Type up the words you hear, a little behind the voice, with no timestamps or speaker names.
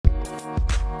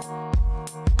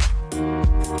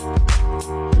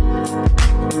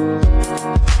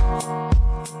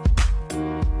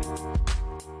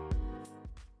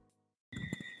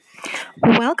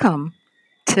Welcome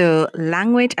to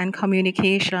Language and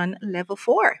Communication Level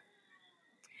 4.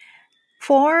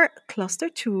 For Cluster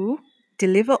 2,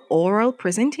 Deliver Oral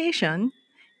Presentation,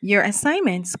 your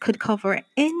assignments could cover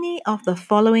any of the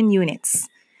following units: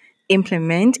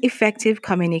 implement effective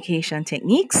communication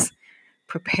techniques,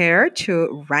 prepare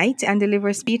to write and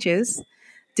deliver speeches,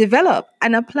 develop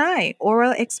and apply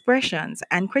oral expressions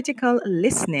and critical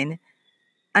listening,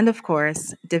 and of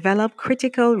course, develop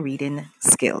critical reading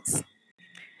skills.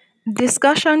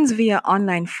 Discussions via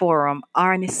online forum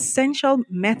are an essential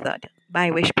method by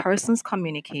which persons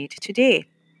communicate today.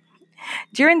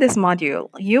 During this module,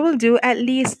 you will do at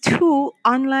least 2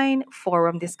 online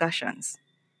forum discussions.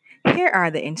 Here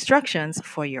are the instructions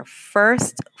for your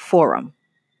first forum.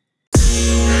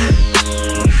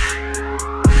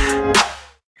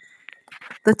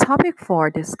 The topic for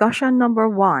discussion number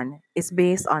 1 is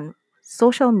based on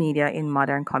social media in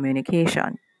modern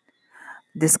communication.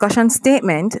 Discussion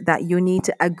statement that you need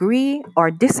to agree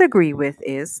or disagree with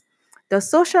is: does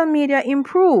social media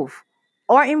improve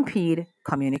or impede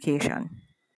communication?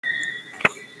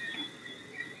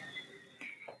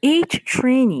 Each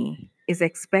trainee is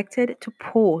expected to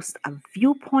post a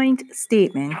viewpoint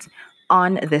statement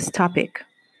on this topic.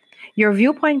 Your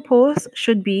viewpoint post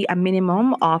should be a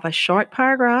minimum of a short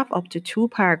paragraph up to 2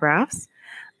 paragraphs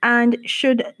and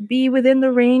should be within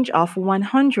the range of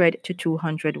 100 to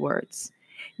 200 words.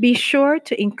 Be sure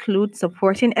to include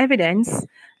supporting evidence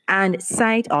and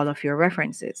cite all of your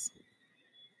references.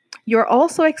 You're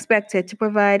also expected to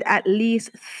provide at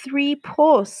least 3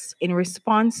 posts in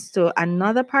response to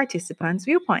another participant's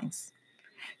viewpoints.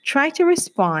 Try to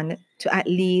respond to at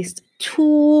least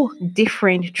 2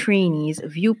 different trainees'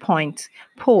 viewpoint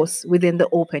posts within the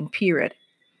open period.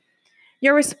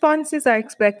 Your responses are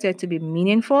expected to be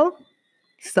meaningful,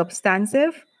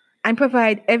 substantive, and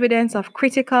provide evidence of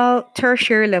critical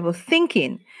tertiary level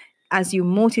thinking as you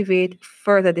motivate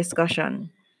further discussion.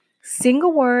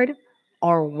 Single word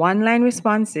or one-line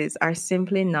responses are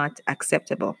simply not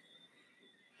acceptable.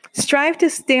 Strive to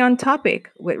stay on topic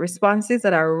with responses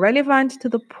that are relevant to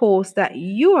the post that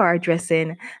you are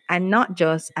addressing and not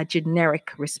just a generic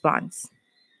response.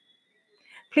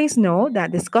 Please note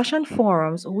that discussion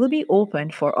forums will be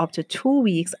open for up to 2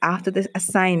 weeks after the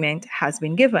assignment has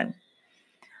been given.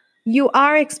 You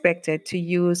are expected to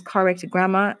use correct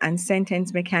grammar and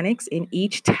sentence mechanics in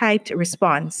each typed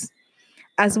response,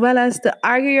 as well as to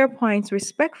argue your points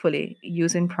respectfully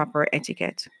using proper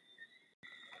etiquette.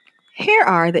 Here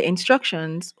are the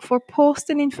instructions for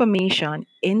posting information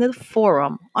in the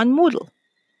forum on Moodle.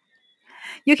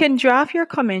 You can draft your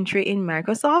commentary in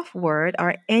Microsoft Word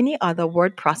or any other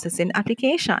word processing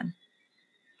application.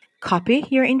 Copy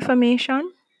your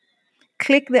information,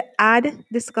 click the Add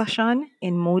Discussion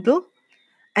in Moodle,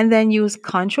 and then use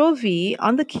Ctrl V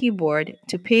on the keyboard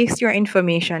to paste your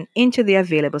information into the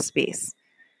available space.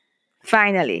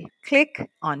 Finally, click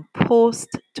on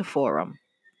Post to Forum.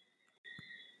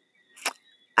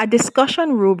 A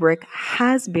discussion rubric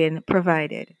has been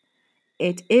provided.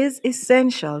 It is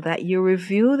essential that you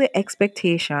review the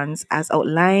expectations as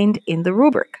outlined in the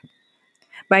rubric.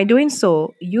 By doing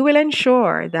so, you will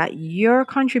ensure that your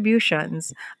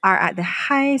contributions are at the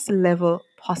highest level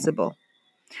possible.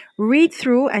 Read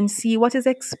through and see what is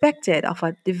expected of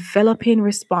a developing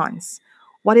response,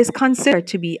 what is considered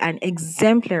to be an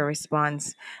exemplary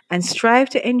response, and strive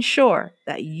to ensure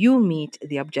that you meet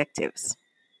the objectives.